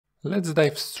Let's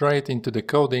dive straight into the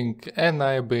coding, and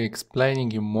I'll be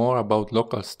explaining you more about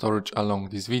local storage along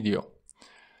this video.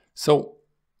 So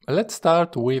let's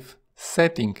start with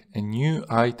setting a new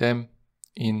item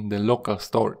in the local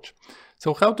storage.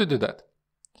 So how to do that?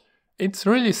 It's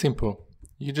really simple.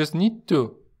 You just need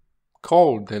to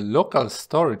call the local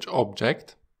storage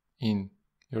object in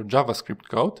your JavaScript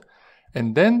code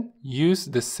and then use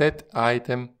the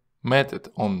setItem method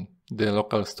on the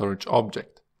local storage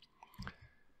object.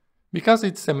 Because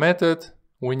it's a method,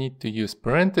 we need to use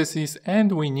parentheses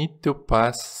and we need to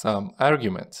pass some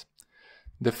arguments.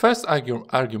 The first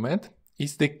argument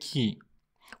is the key.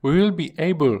 We will be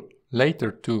able later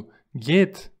to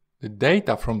get the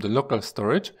data from the local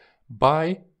storage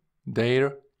by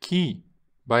their key,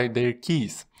 by their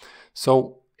keys.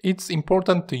 So it's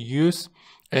important to use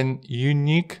a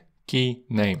unique key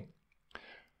name.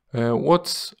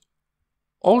 What's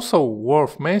also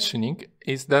worth mentioning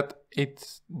is that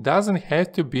it doesn't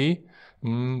have to be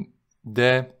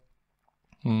the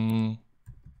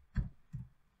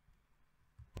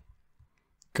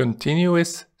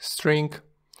continuous string,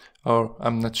 or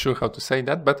I'm not sure how to say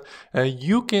that, but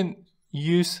you can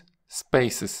use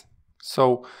spaces.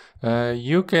 So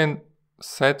you can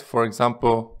set, for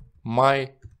example,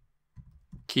 my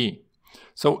key.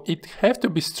 So it has to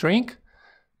be string,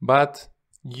 but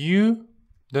you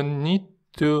don't need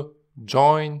to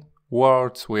join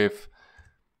words with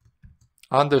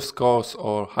underscores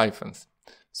or hyphens.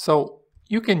 So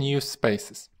you can use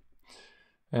spaces.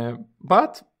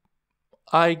 But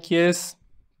I guess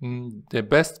the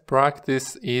best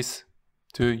practice is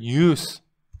to use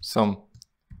some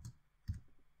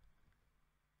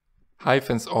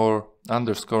hyphens or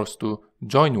underscores to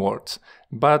join words.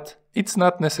 But it's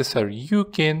not necessary. You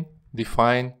can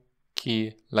define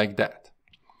key like that.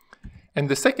 And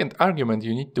the second argument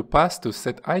you need to pass to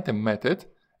setItem method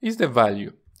is the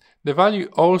value. The value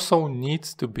also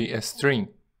needs to be a string.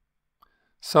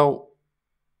 So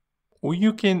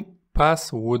you can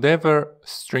pass whatever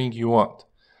string you want.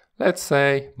 Let's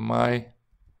say my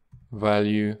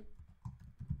value,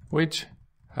 which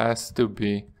has to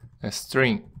be a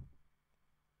string.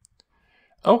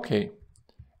 Okay,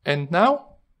 and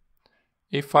now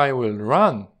if I will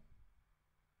run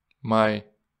my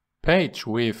page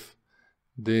with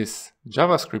this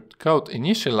JavaScript code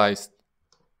initialized,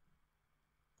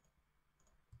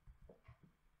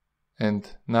 and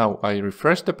now I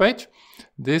refresh the page,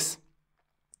 this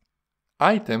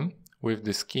item with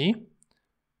this key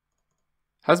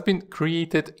has been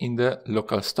created in the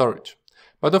local storage.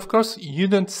 But of course you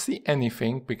don't see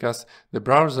anything because the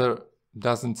browser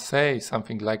doesn't say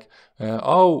something like,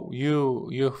 oh,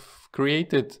 you've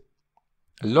created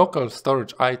a local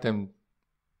storage item.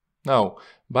 No,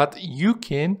 but you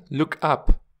can look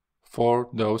up for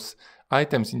those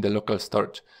items in the local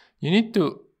storage. You need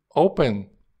to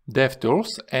open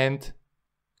DevTools and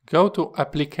go to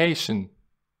Application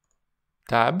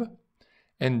tab,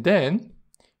 and then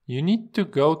you need to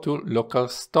go to Local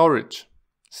Storage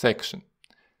section.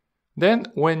 Then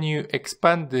when you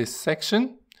expand this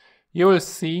section, you will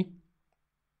see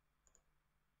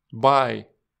by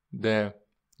the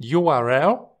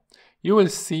URL, you will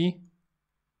see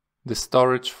the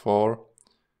storage for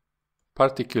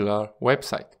particular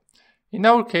website. In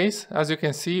our case, as you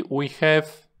can see, we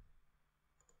have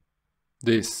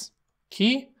this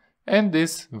key and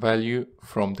this value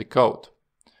from the code.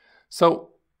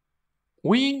 So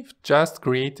we've just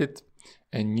created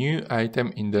a new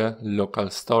item in the local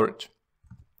storage.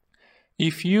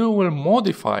 If you will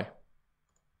modify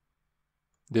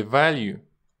the value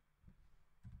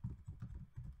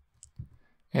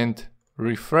and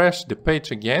refresh the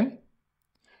page again,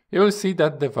 you will see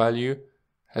that the value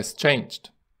has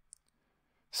changed.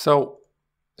 So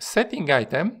setting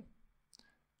item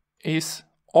is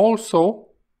also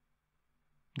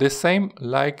the same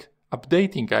like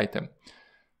updating item.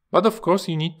 But of course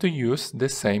you need to use the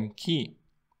same key.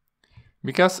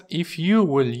 Because if you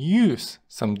will use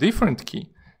some different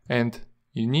key, and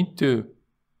you need to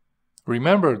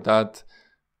remember that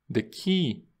the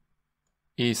key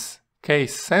is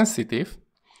case sensitive,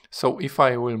 so if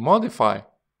I modify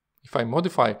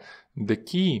the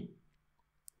key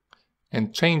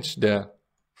and change the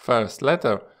first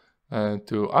letter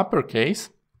to uppercase,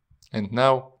 and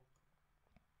now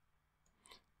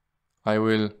I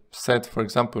will set, for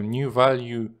example, new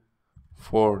value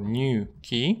for new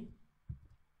key,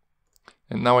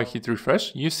 and now I hit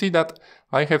refresh, you see that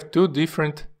I have two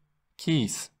different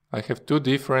keys. I have two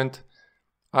different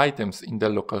items in the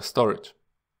local storage.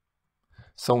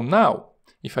 So now,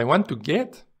 if I want to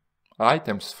get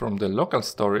items from the local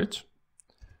storage,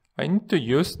 I need to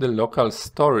use the local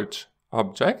storage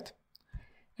object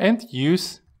and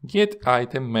use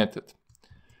getItem method.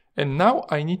 And now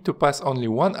I need to pass only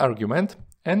one argument,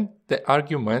 and the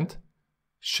argument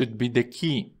should be the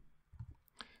key.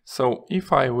 So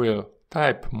if I will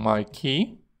type my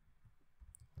key,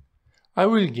 I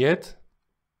will get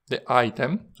the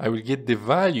item, I will get the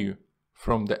value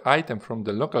from the item from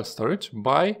the local storage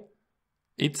by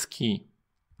its key.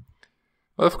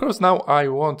 But of course now I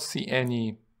won't see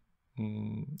any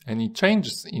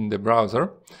changes in the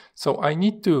browser, so I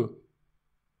need to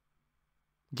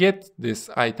get this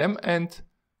item and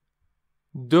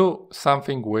do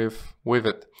something with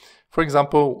it. For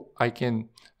example, I can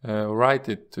write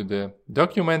it to the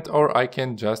document, or I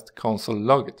can just console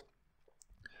log it.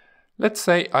 Let's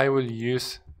say I will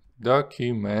use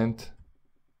document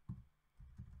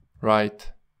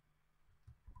write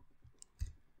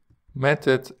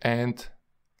method, and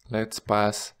let's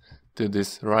pass to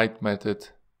this write method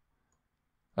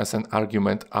as an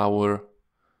argument our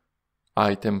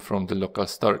item from the local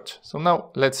storage. So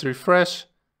now let's refresh,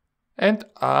 and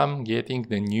I'm getting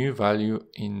the new value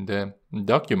in the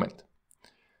document,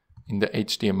 in the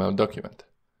HTML document.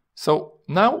 So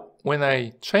now when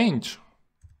I change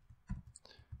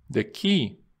the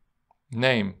key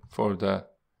name for the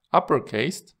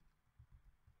uppercase,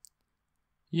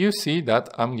 you see that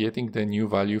I'm getting the new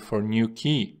value for new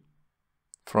key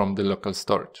from the local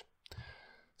storage.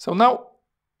 So now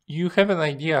you have an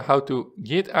idea how to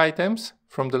get items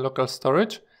from the local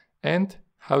storage and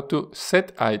how to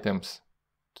set items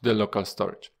to the local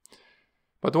storage.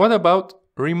 But what about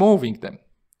removing them?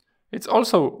 It's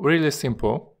also really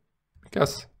simple,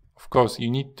 because of course you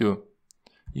need to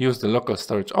use the local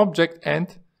storage object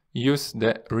and use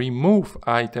the remove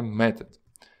item method.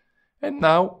 And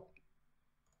now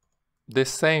the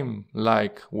same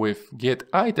like with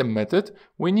getItem method,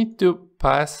 we need to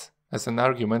pass as an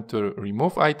argument to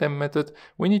remove item method,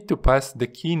 we need to pass the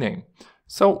key name.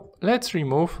 So let's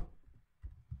remove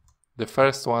the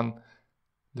first one,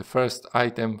 the first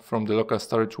item from the local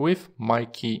storage with my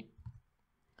key.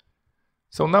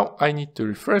 So now I need to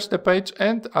refresh the page,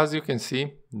 and as you can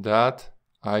see, that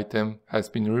item has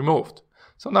been removed.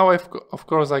 So now of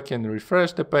course I can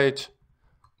refresh the page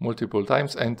multiple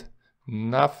times and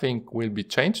nothing will be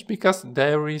changed, because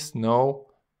there is no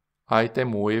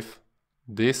item with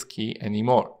this key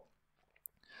anymore.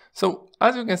 So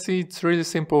as you can see, it's really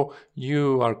simple.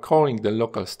 You are calling the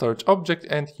local storage object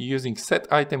and using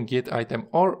set item, get item,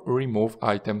 or remove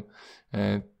item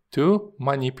to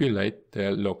manipulate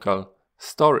the local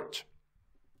storage.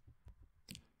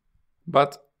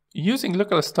 But using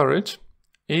local storage,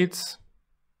 it's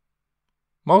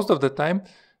most of the time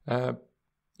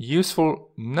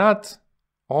useful not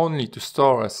only to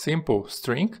store a simple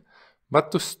string,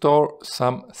 but to store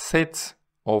some sets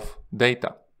of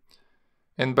data.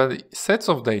 And by sets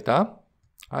of data,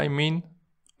 I mean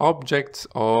objects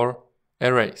or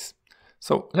arrays.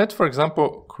 So let's, for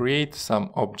example, create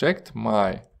some object,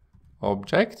 my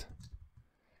object,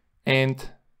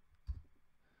 and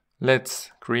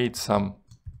let's create some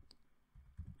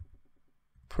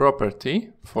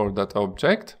property for that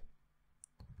object,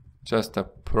 just a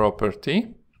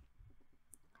property.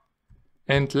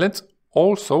 And let's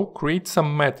also create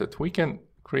some method. We can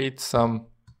create some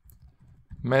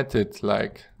method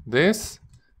like this,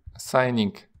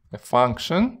 assigning a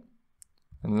function,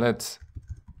 and let's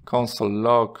console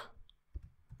log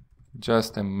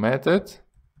just a method.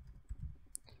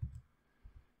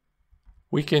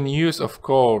 We can use, of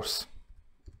course,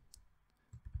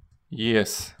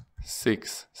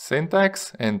 ES6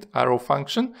 syntax and arrow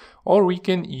function, or we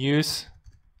can use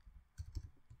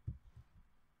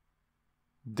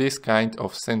this kind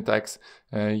of syntax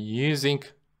using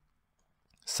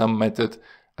some method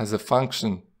as a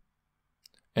function,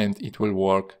 and it will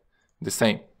work the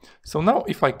same. So now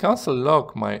if I console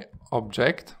log my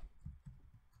object,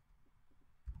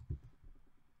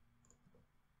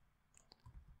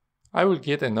 I will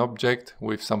get an object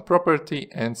with some property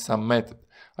and some method.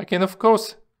 I can of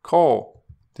course call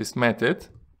this method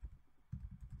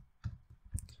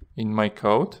in my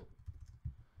code.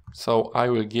 So I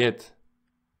will get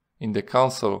in the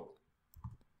console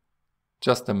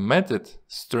just a method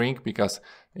string, because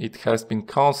it has been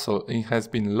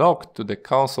logged to the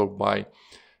console by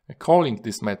calling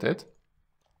this method.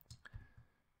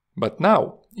 But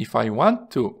now if I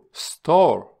want to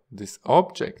store this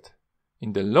object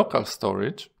in the local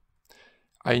storage,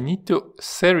 I need to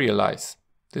serialize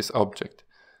this object.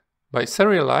 By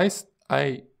serialize,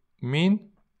 I mean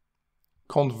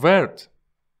convert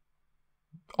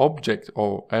object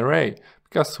or array,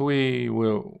 because we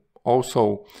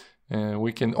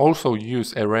can also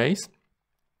use arrays.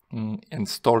 and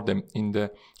store them in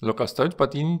the local storage,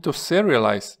 but you need to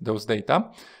serialize those data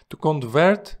to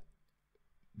convert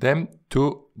them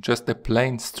to just a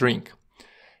plain string.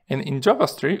 And in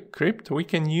JavaScript, we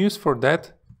can use for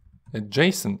that a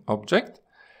JSON object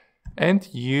and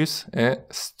use a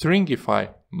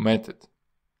stringify method.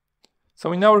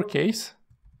 So in our case,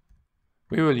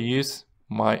 we will use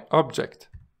my object.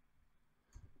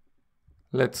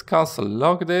 Let's console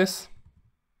log this.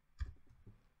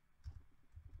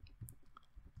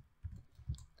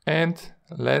 And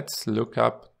let's look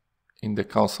up in the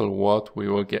console what we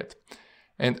will get.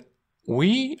 And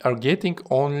we are getting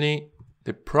only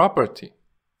the property,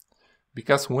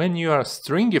 because when you are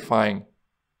stringifying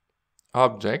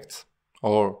objects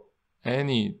or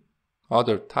any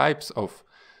other types of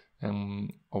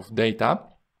data,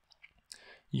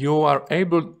 you are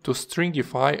able to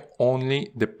stringify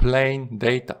only the plain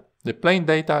data. The plain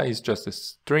data is just a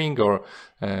string or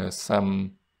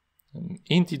some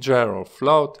integer or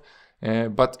float,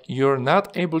 but you're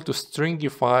not able to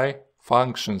stringify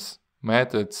functions,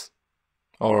 methods,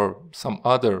 or some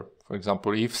other, for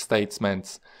example, if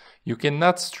statements. You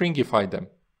cannot stringify them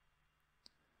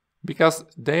because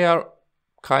they are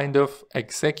kind of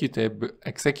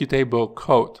executable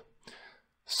code.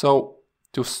 So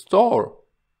to store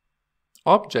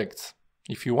objects,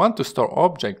 if you want to store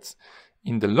objects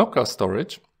in the local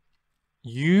storage,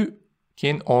 you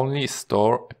can only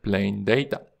store plain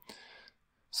data.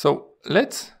 So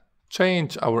let's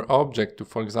change our object to,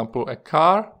 for example, a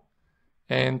car,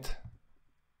 and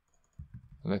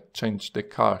let's change the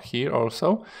car here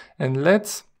also, and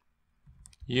let's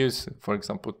use, for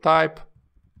example, type.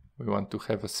 We want to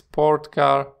have a sport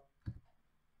car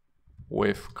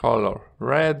with color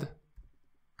red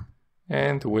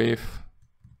and with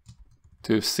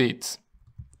 2 seats.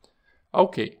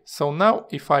 Okay, so now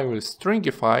if I will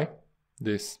stringify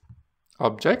this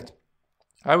object,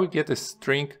 I will get a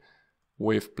string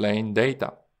with plain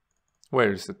data.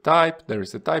 Where is the type? There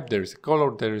is a type, there is a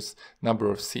color, there is number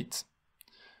of seats.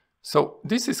 So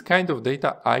this is kind of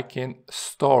data I can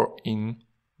store in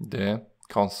the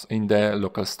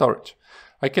local storage.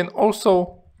 I can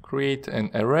also create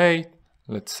an array,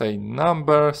 let's say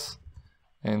numbers,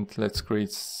 and let's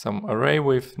create some array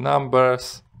with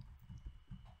numbers.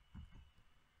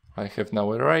 I have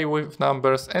now an array with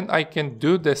numbers, and I can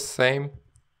do the same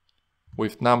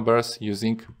with numbers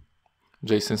using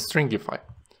JSON stringify.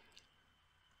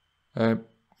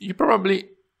 You probably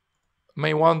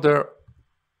may wonder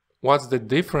what's the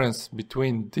difference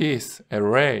between this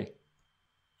array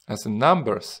as a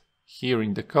numbers here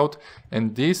in the code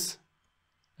and this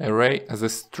array as a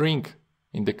string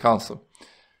in the console.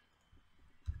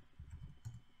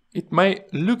 It may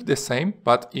look the same,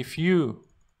 but if you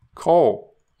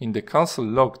call in the console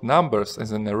log numbers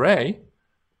as an array,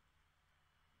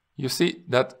 you see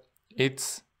that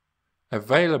it's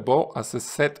available as a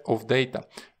set of data,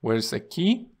 whereas a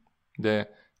key, the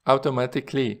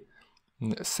automatically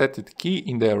set key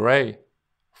in the array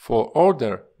for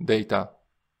order data.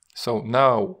 So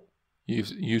now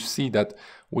you see that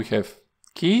we have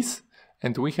keys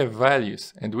and we have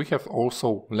values, and we have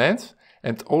also length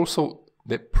and also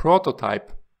the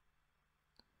prototype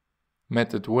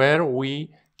method where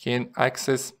we can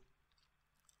access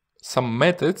some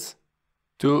methods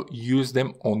to use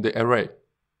them on the array.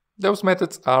 Those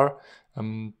methods are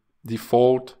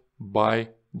default by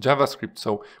JavaScript.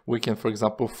 So we can, for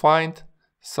example, find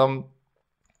some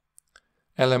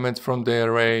elements from the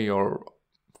array or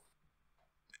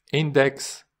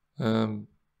index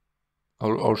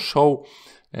or show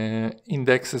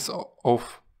indexes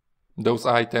of those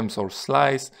items, or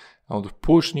slice, or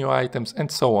push new items, and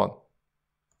so on.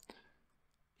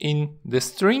 In the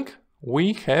string,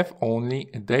 we have only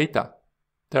data.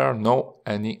 There are no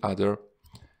any other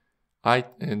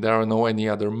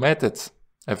methods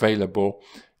available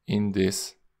in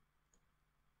this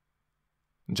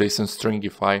JSON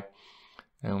stringify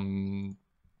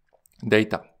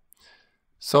data.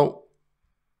 So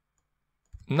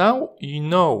now you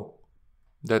know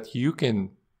that you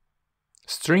can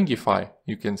stringify,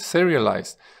 you can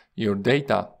serialize your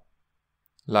data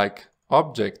like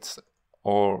objects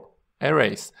or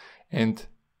arrays and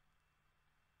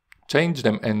change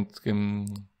them and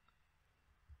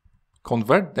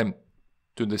convert them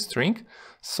to the string.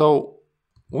 So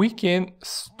we can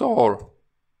store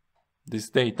this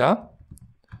data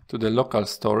to the local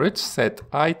storage, set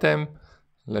item,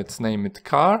 let's name it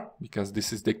car because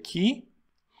this is the key,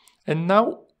 and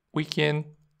now we can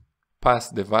pass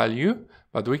the value,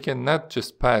 but we cannot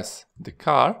just pass the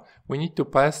car, we need to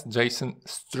pass JSON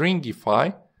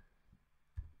stringify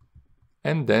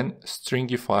and then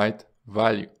stringified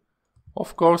value.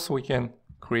 Of course, we can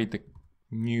create a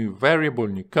new variable,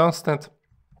 new constant,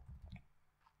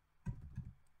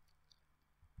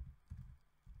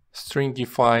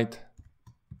 stringified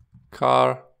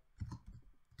car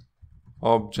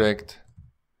object,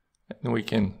 and we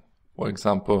can, for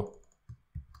example,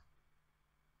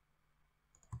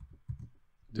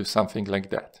 do something like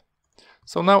that.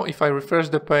 So now if I refresh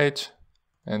the page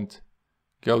and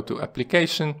go to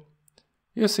application,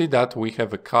 you see that we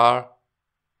have a car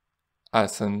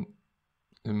as an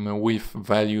with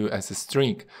value as a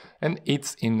string, and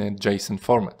it's in a JSON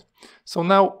format. So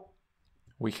now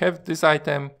we have this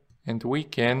item and we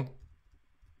can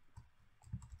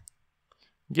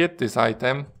get this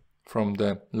item from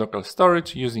the local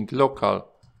storage using local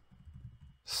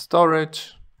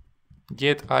storage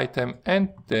get item and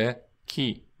the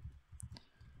key.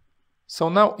 So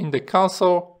now in the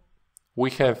console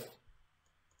we have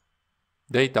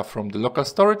data from the local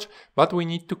storage, but we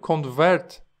need to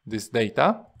convert this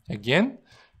data again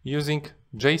using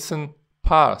JSON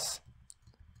parse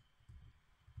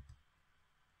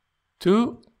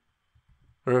to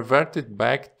revert it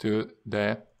back to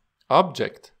the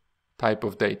object type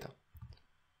of data.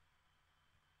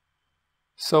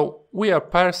 So we are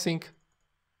parsing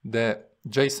the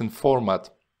JSON format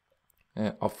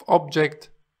of object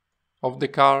of the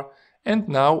car, and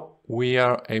now we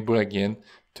are able again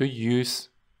to use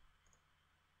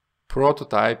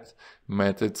prototyped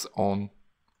methods on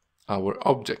our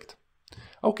object.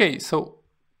 Okay, so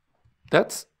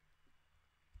that's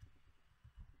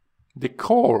the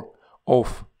core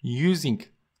of using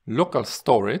local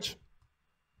storage,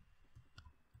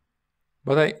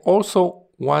 but I also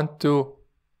want to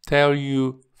tell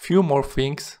you few more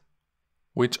things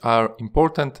which are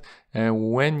important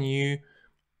when you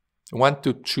want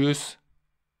to choose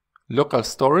local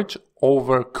storage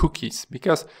over cookies,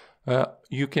 because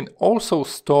you can also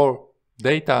store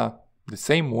data the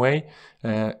same way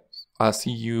as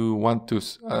you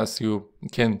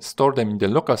can store them in the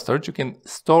local storage. You can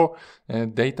store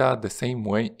data the same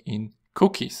way in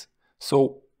cookies.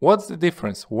 So what's the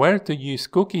difference? Where to use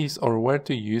cookies or where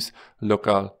to use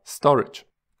local storage?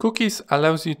 Cookies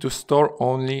allows you to store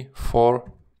only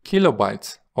 4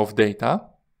 kilobytes of data,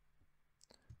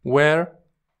 where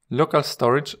local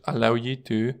storage allow you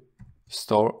to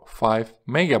store 5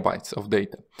 megabytes of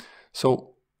data.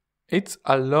 So it's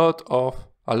a lot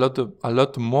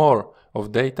more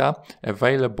of data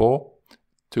available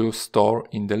to store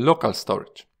in the local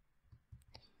storage.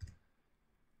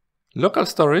 Local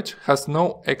storage has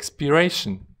no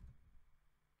expiration.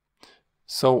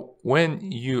 So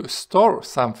when you store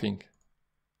something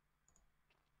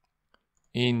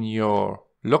in your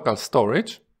local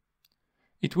storage,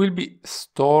 it will be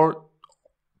stored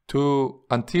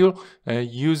until a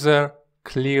user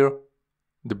clear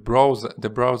the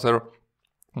browser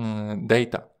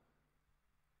data.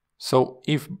 So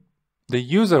if the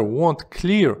user won't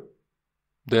clear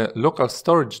the local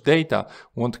storage data,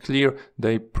 won't clear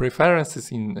the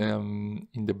preferences in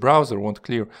the browser, won't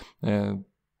clear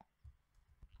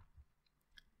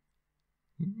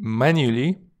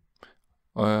manually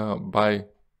by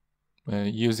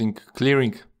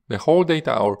clearing the whole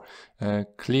data or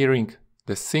clearing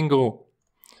the single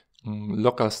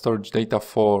local storage data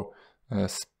for a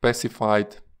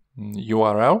specified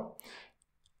URL,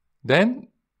 then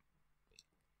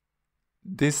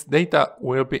this data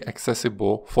will be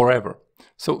accessible forever.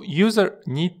 So user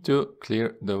need to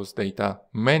clear those data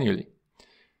manually.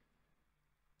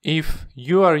 If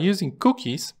you are using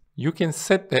cookies, you can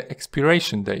set the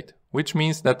expiration date, which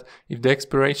means that if the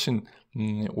expiration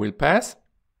will pass,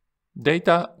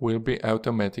 data will be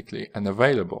automatically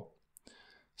unavailable.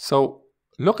 So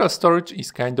local storage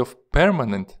is kind of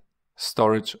permanent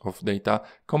storage of data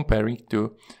comparing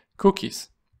to cookies.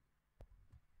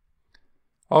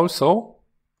 Also,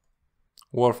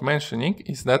 worth mentioning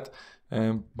is that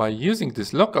by using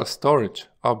this local storage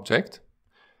object,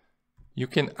 you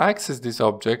can access this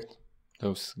object,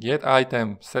 those get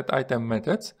item, set item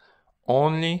methods,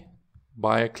 only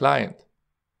by a client,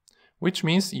 which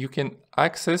means you can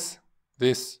access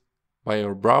this by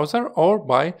your browser or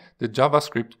by the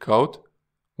JavaScript code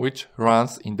which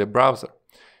runs in the browser.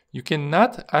 You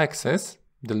cannot access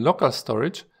the local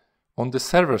storage on the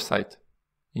server side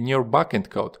in your backend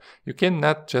code. You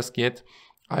cannot just get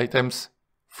items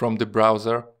from the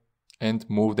browser and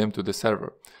move them to the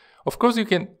server. Of course, you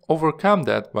can overcome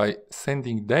that by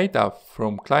sending data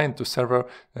from client to server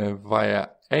via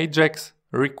AJAX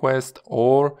request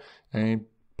or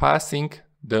passing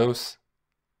those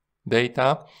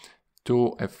data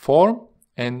to a form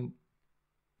and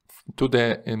to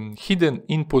the hidden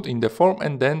input in the form,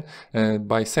 and then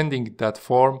by sending that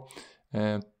form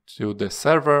to the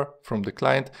server from the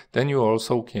client, then you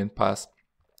also can pass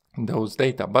those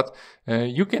data. But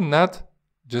you cannot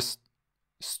just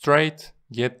straight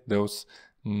get those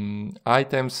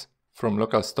items from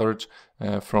local storage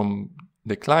from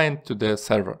the client to the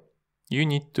server. You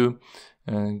need to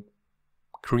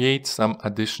create some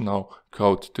additional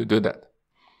code to do that.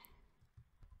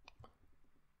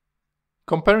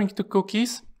 Comparing to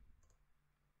cookies,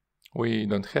 we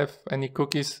don't have any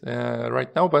cookies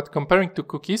right now, but comparing to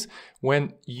cookies,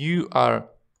 when you are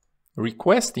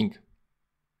requesting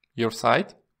your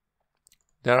site,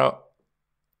 there are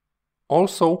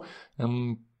also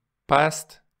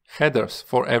passed headers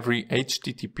for every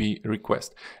HTTP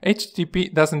request.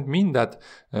 HTTP doesn't mean that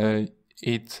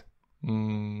it's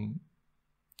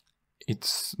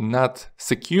not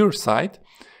secure site.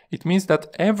 It means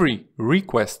that every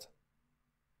request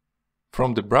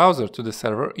from the browser to the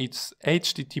server, it's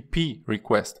HTTP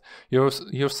request.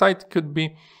 Your site could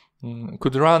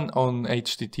run on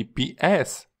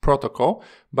HTTPS protocol,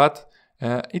 but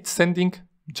it's sending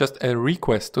just a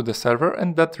request to the server,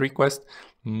 and that request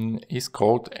is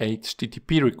called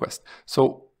HTTP request.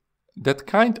 So that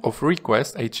kind of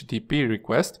request, HTTP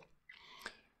request,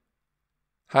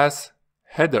 has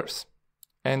headers,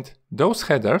 and those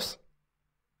headers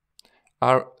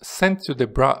are sent to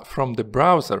from the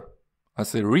browser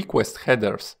as a request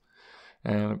headers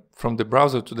from the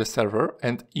browser to the server.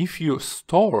 And if you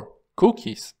store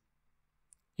cookies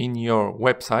in your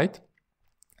website,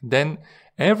 then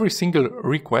every single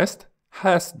request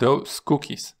has those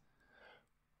cookies.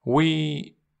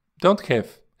 We don't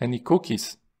have any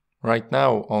cookies right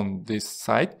now on this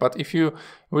site, but if you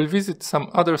will visit some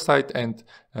other site and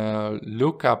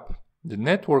look up the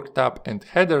network tab and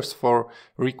headers for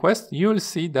requests, you will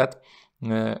see that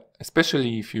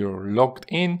especially if you're logged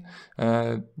in,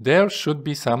 there should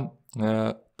be some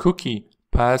cookie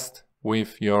passed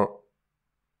with your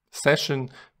session,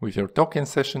 with your token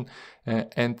session.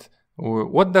 And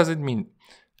what does it mean?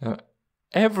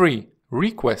 Every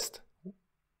request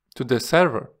to the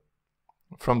server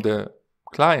from the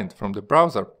client, from the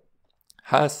browser,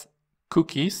 has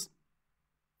cookies.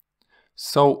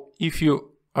 So if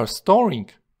you are storing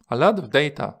a lot of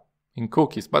data in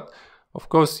cookies, but of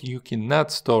course you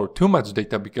cannot store too much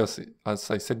data because,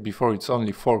 as I said before, it's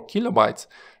only 4 kilobytes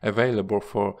available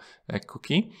for a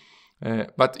cookie.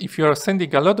 But if you are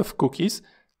sending a lot of cookies,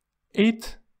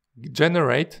 it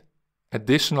generates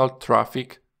additional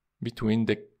traffic between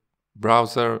the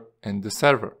browser and the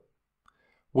server.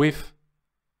 With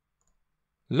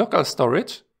local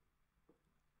storage,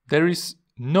 there is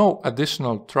no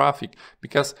additional traffic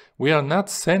because we are not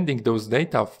sending those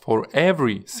data for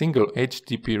every single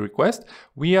HTTP request.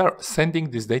 We are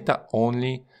sending this data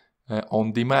only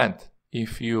on demand.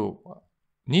 If you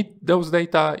need those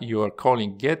data, you are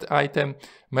calling getItem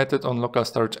method on local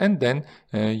storage, and then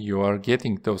you are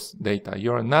getting those data.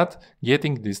 You are not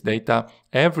getting this data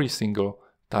every single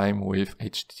time with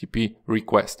HTTP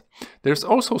request. There's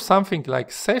also something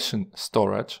like session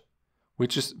storage,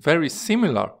 which is very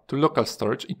similar to local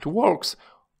storage. It works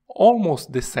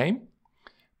almost the same,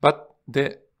 but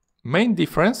the main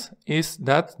difference is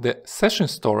that the session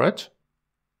storage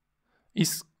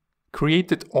is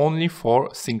created only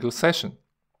for single session.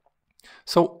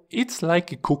 So it's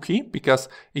like a cookie because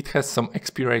it has some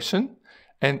expiration,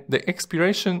 and the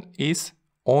expiration is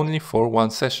only for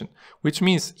one session, which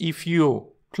means if you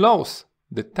close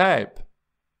the tab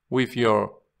with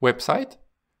your website,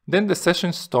 then the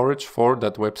session storage for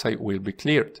that website will be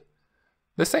cleared.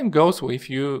 The same goes if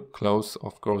you close,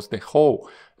 of course, the whole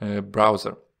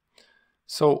browser.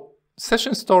 So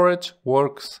session storage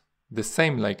works the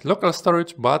same like local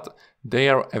storage, but they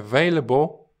are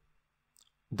available.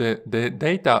 The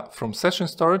data from session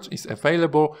storage is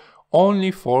available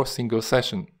only for single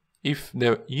session. If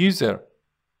the user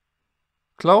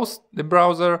close the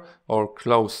browser or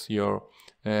close your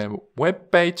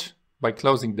web page by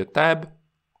closing the tab,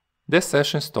 the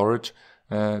session storage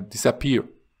disappear.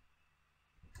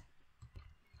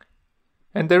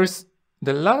 And there is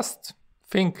the last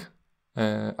thing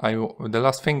I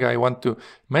want to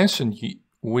mention,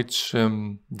 which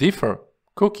differ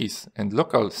cookies and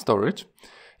local storage,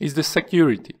 is the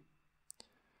security.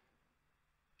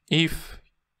 If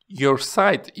your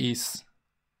site is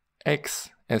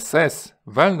XSS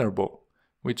vulnerable,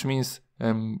 which means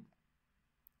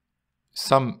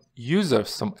some users,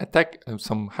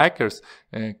 some hackers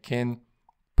can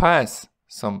pass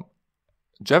some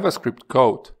JavaScript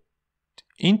code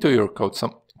into your code,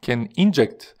 can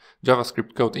inject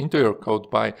JavaScript code into your code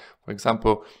by, for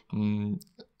example,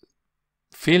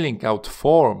 filling out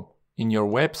form in your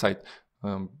website,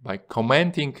 by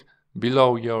commenting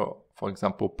below your, for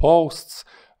example, posts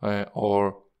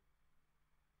or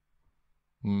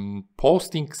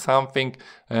posting something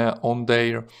on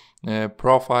their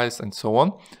profiles and so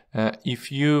on.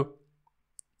 If you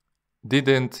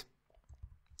didn't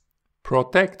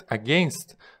protect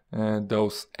against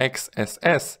those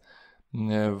XSS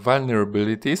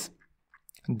vulnerabilities,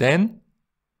 then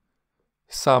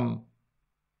some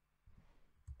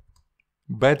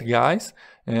bad guys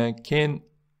can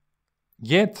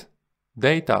get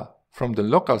data from the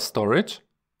local storage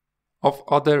of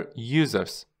other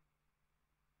users.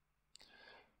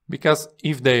 Because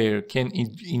if they can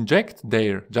inject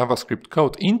their JavaScript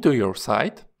code into your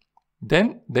site,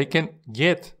 then they can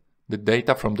get the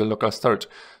data from the local storage.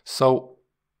 So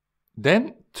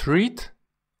then treat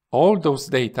all those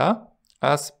data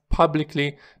as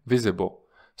publicly visible.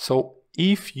 So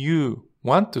if you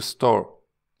want to store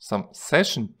some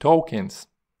session tokens,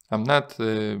 I'm not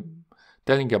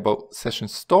telling about session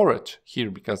storage here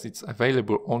because it's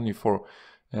available only for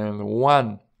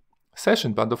one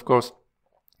session, but of course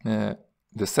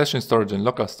the session storage and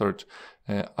local storage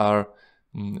are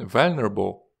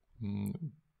vulnerable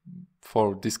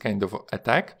for this kind of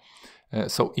attack.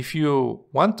 So if you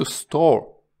want to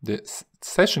store the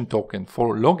session token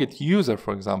for logged user,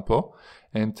 for example,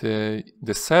 and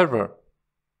the server,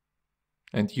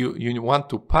 and you want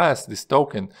to pass this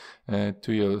token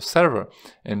to your server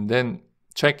and then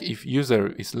check if user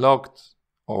is logged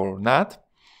or not,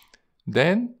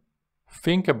 then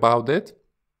think about it.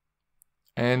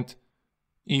 And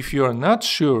if you are not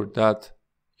sure that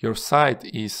your site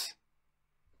is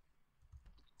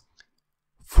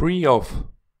free of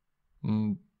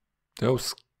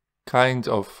those kinds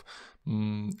of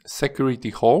security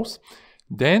holes,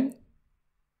 then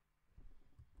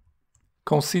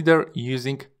consider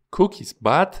using cookies,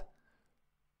 but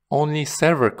only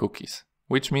server cookies,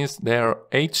 which means they are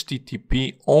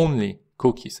HTTP only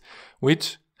cookies,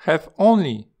 which has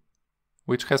only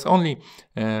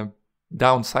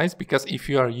downsides, because if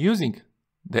you are using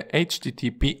the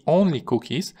HTTP only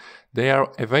cookies, they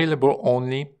are available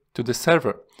only to the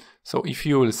server. So if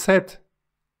you will set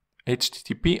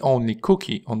HTTP only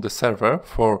cookie on the server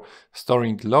for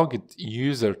storing logged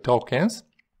user tokens,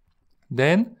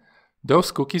 then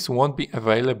those cookies won't be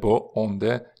available on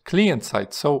the client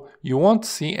side. So you won't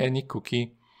see any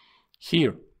cookie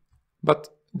here. But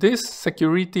this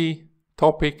security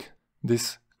topic,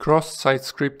 this cross-site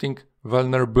scripting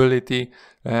vulnerability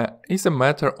is a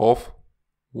matter of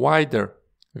wider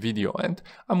video, and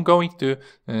I'm going to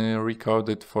record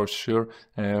it for sure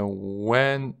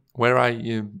where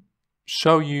I'm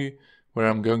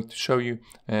going to show you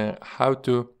how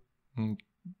to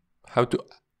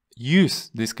use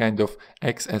this kind of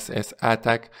XSS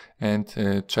attack and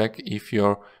check if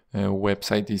your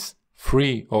website is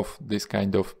free of this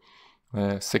kind of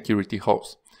security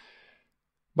holes.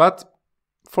 But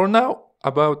for now,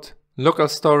 about local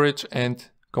storage and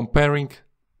comparing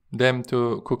them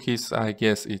to cookies, I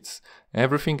guess it's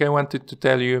everything I wanted to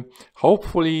tell you.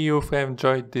 Hopefully you've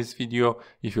enjoyed this video.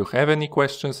 If you have any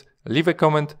questions, leave a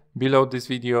comment below this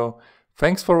video.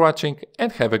 Thanks for watching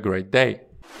and have a great day.